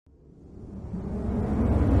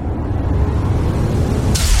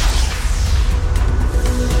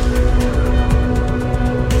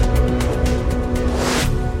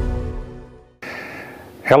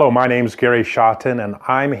Hello, my name is Gary Schotten, and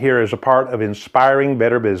I'm here as a part of Inspiring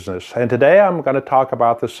Better Business. And today I'm going to talk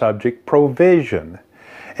about the subject provision.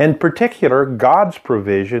 In particular, God's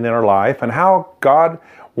provision in our life and how God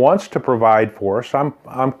wants to provide for us.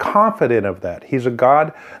 I'm confident of that. He's a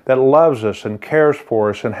God that loves us and cares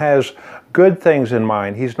for us and has good things in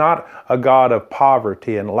mind. He's not a God of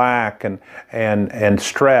poverty and lack and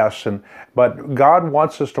stress, but God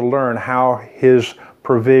wants us to learn how His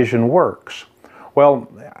provision works.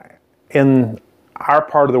 Well, in our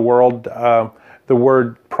part of the world, the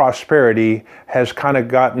word prosperity has kind of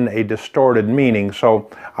gotten a distorted meaning. So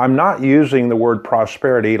I'm not using the word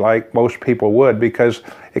prosperity like most people would, because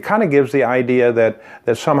it kind of gives the idea that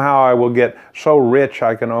somehow I will get so rich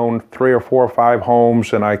I can own 3 or 4 or 5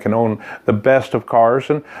 homes and I can own the best of cars.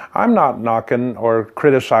 And I'm not knocking or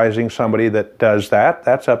criticizing somebody that does that.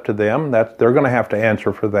 That's up to them. They're going to have to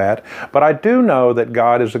answer for that. But I do know that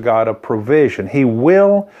God is a God of provision. He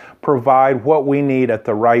will provide what we need at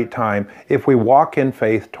the right time if we walk in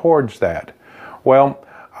faith towards that. Well,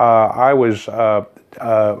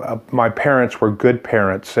 my parents were good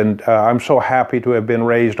parents, and I'm so happy to have been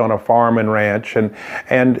raised on a farm and ranch. And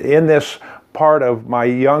in this part of my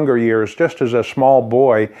younger years, just as a small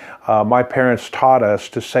boy, my parents taught us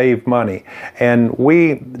to save money. And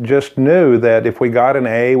we just knew that if we got an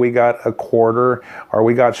A, we got a quarter, or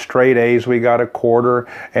we got straight A's, we got a quarter.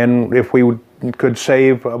 And if we could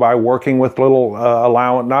save by working with little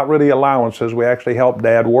allowance, not really allowances. We actually helped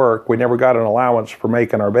Dad work. We never got an allowance for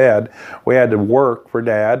making our bed. We had to work for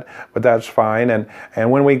Dad, but that's fine.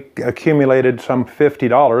 And when we accumulated some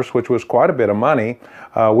 $50, which was quite a bit of money,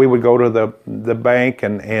 we would go to the bank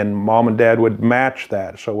and Mom and Dad would match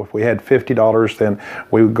that. So if we had $50, then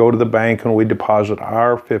we would go to the bank and we'd deposit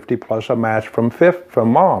our 50 plus a match from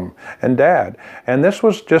Mom and Dad. And this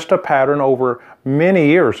was just a pattern over many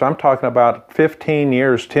years. I'm talking about 15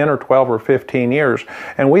 years, 10 or 12 or 15 years.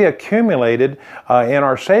 And we accumulated in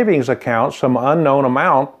our savings account some unknown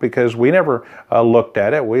amount because we never looked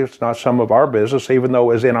at it. It's not some of our business, even though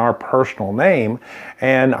it was in our personal name.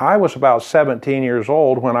 And I was about 17 years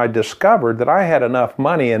old when I discovered that I had enough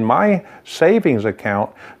money in my savings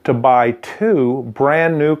account to buy 2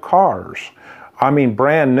 brand new cars. I mean,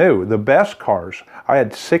 brand new, the best cars. I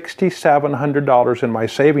had $6,700 in my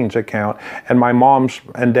savings account, and my mom's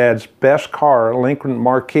and Dad's best car, Lincoln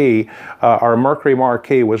Marquis, our Mercury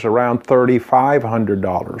Marquis, was around $3,500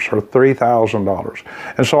 or $3,000.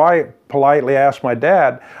 And so I politely asked my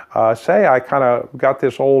dad, say I kind of got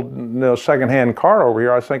this old secondhand car over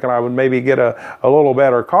here. I was thinking I would maybe get a little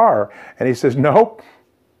better car. And he says, nope,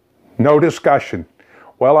 no discussion.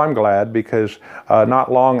 Well, I'm glad, because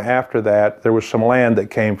not long after that, there was some land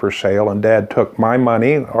that came for sale, and Dad took my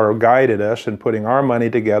money, or guided us in putting our money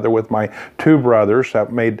together with my 2 brothers.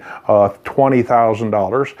 That made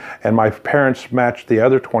 $20,000, and my parents matched the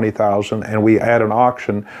other $20,000, and we had an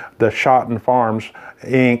auction. The Schotten Farms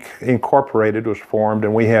Inc. Incorporated was formed,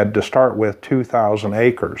 and we had to start with 2,000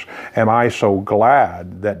 acres. Am I so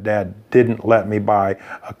glad that Dad didn't let me buy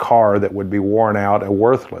a car that would be worn out and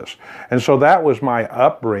worthless. And so that was my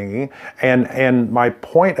upbringing, and my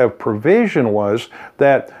point of provision was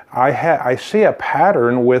that I see a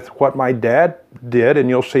pattern with what my dad did, and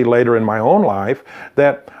you'll see later in my own life,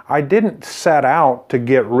 that I didn't set out to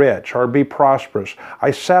get rich or be prosperous.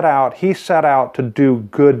 He set out to do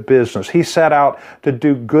good business. He set out to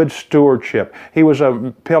do good stewardship. He was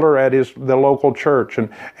a pillar at the local church,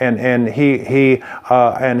 and he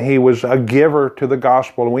was a giver to the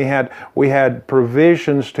gospel. And we had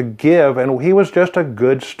provisions to give, and he was just a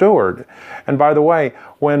good steward. And by the way,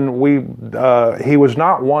 when he was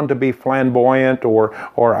not one to be flamboyant or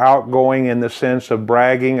outgoing in the sense of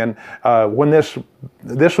bragging. And when this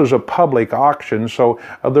was a public auction, so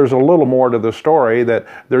there's a little more to the story, that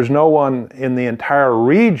there's no one in the entire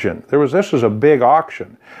region. This was a big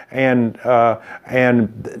auction, and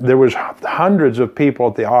there was hundreds of people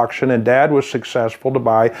at the auction, and Dad was successful to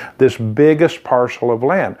buy this biggest parcel of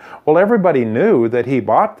land. Well, everybody knew that he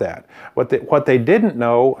bought that. What they didn't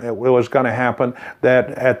know was going to happen,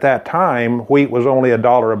 that at that time wheat was only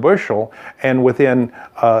 $1 a bushel, and within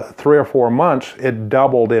 3 or 4 months it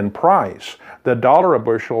doubled in price. The $1 a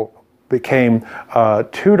bushel became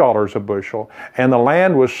 $2 a bushel, and the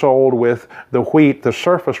land was sold with the wheat, the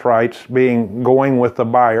surface rights going with the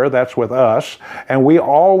buyer, that's with us, and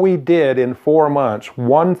all we did in 4 months,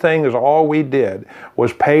 one thing is all we did,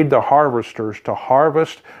 was paid the harvesters to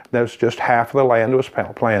harvest. That's just half of the land was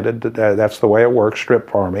planted. That's the way it works, strip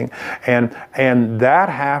farming. And that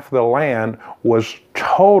half of the land was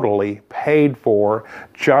totally paid for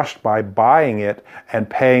just by buying it and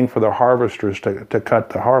paying for the harvesters to cut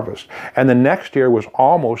the harvest. And the next year was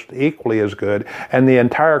almost equally as good. And the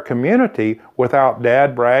entire community, without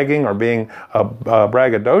Dad bragging or being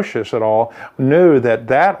braggadocious at all, knew that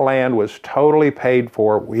that land was totally paid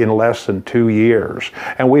for in less than 2 years.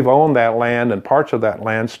 And we've owned that land and parts of that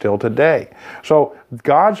land still today. So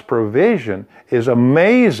God's provision is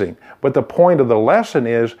amazing. But the point of the lesson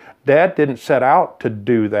is, Dad didn't set out to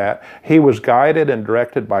do that. He was guided and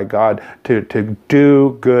directed by God to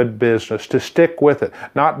do good business, to stick with it,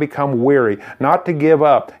 not become weary, not to give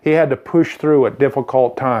up. He had to push through at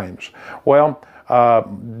difficult times. Well,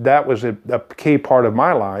 that was a key part of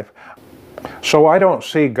my life. So I don't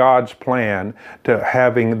see God's plan to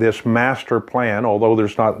having this master plan, although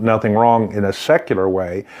there's nothing wrong in a secular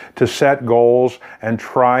way, to set goals and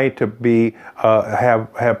try to be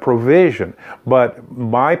have provision. But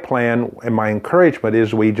my plan and my encouragement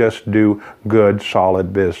is we just do good,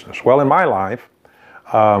 solid business. Well, in my life,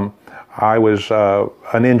 I was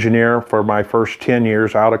an engineer for my first 10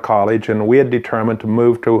 years out of college, and we had determined to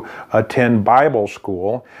move to attend Bible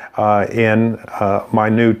school in my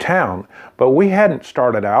new town. But we hadn't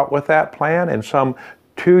started out with that plan, and some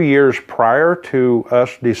 2 years prior to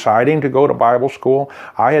us deciding to go to Bible school,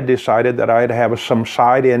 I had decided that I'd have some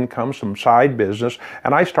side income, some side business,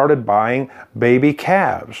 and I started buying baby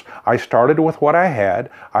calves. I started with what I had.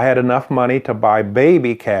 I had enough money to buy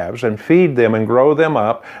baby calves and feed them and grow them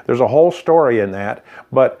up. There's a whole story in that,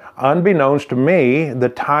 but unbeknownst to me, the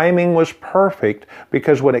timing was perfect,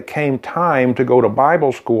 because when it came time to go to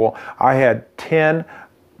Bible school, I had 10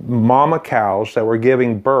 mama cows that were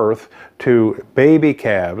giving birth to baby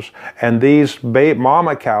calves, and these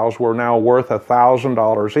mama cows were now worth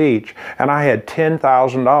 $1,000 each, and I had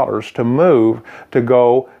 $10,000 to move to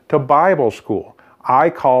go to Bible school. I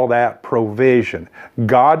call that provision,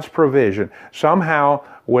 God's provision. Somehow,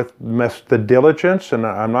 with the diligence, and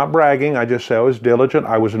I'm not bragging, I just say I was diligent.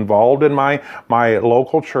 I was involved in my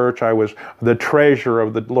local church. I was the treasurer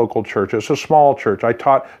of the local church. It's a small church. I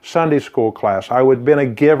taught Sunday school class. I had been a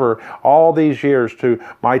giver all these years to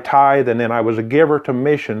my tithe, and then I was a giver to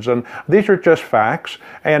missions. And these are just facts.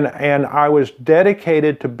 And I was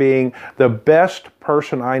dedicated to being the best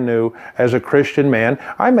person I knew as a Christian man.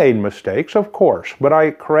 I made mistakes, of course, but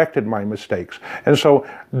I corrected my mistakes. And so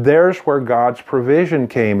there's where God's provision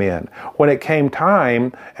came in. When it came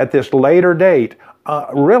time at this later date,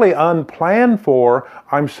 really unplanned for,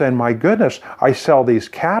 I'm saying, my goodness, I sell this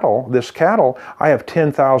cattle, I have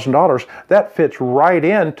 $10,000. That fits right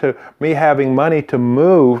into me having money to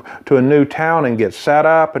move to a new town and get set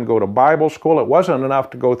up and go to Bible school. It wasn't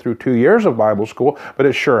enough to go through 2 years of Bible school, but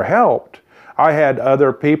it sure helped. I had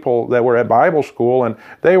other people that were at Bible school, and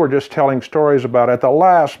they were just telling stories about at the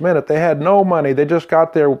last minute they had no money. They just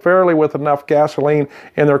got there barely with enough gasoline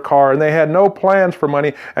in their car, and they had no plans for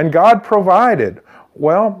money, and God provided.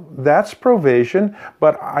 Well, that's provision,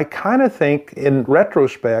 but I kind of think in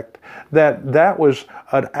retrospect that was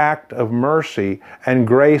an act of mercy and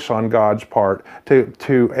grace on God's part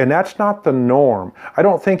and that's not the norm. I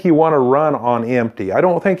don't think you want to run on empty. I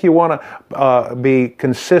don't think you want to be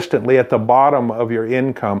consistently at the bottom of your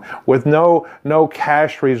income with no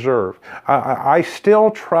cash reserve. I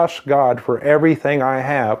still trust God for everything I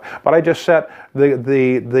have, but I just set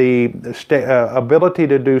the ability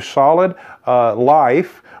to do solid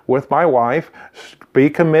life with my wife, be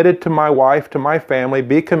committed to my wife, to my family,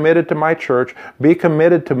 be committed to my church, be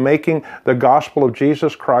committed to making the gospel of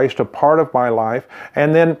Jesus Christ a part of my life,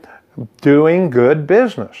 and then doing good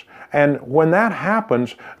business. And when that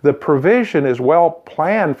happens, the provision is well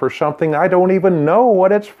planned for something I don't even know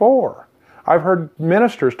what it's for. I've heard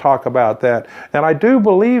ministers talk about that, and I do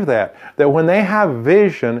believe that when they have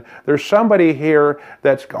vision, there's somebody here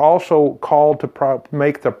that's also called to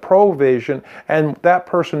make the provision, and that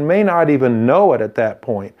person may not even know it at that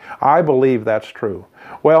point. I believe that's true.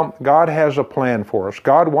 Well, God has a plan for us.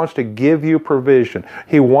 God wants to give you provision.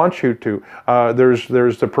 He wants you to. There's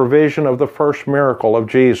the provision of the first miracle of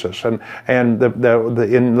Jesus, and in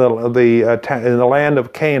the land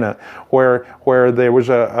of Cana, where there was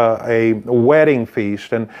a wedding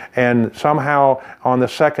feast, and somehow on the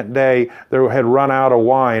second day they had run out of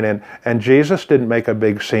wine, and Jesus didn't make a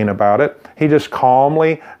big scene about it. He just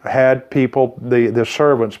calmly had people, the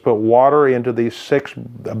servants, put water into these 6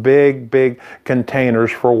 big containers.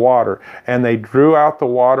 containers for water. And they drew out the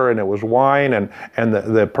water, and it was wine, and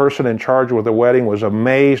the person in charge with the wedding was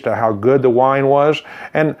amazed at how good the wine was.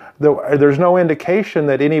 And there's no indication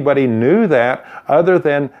that anybody knew that other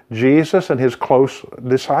than Jesus and his close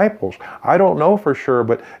disciples. I don't know for sure,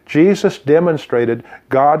 but Jesus demonstrated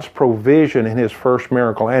God's provision in his first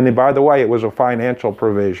miracle. And by the way, it was a financial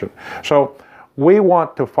provision. So we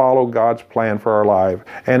want to follow God's plan for our life.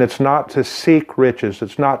 And it's not to seek riches.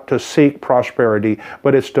 It's not to seek prosperity,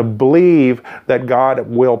 but it's to believe that God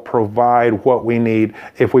will provide what we need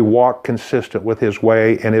if we walk consistent with his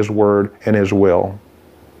way and his word and his will.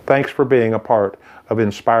 Thanks for being a part of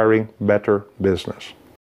Inspiring Better Business.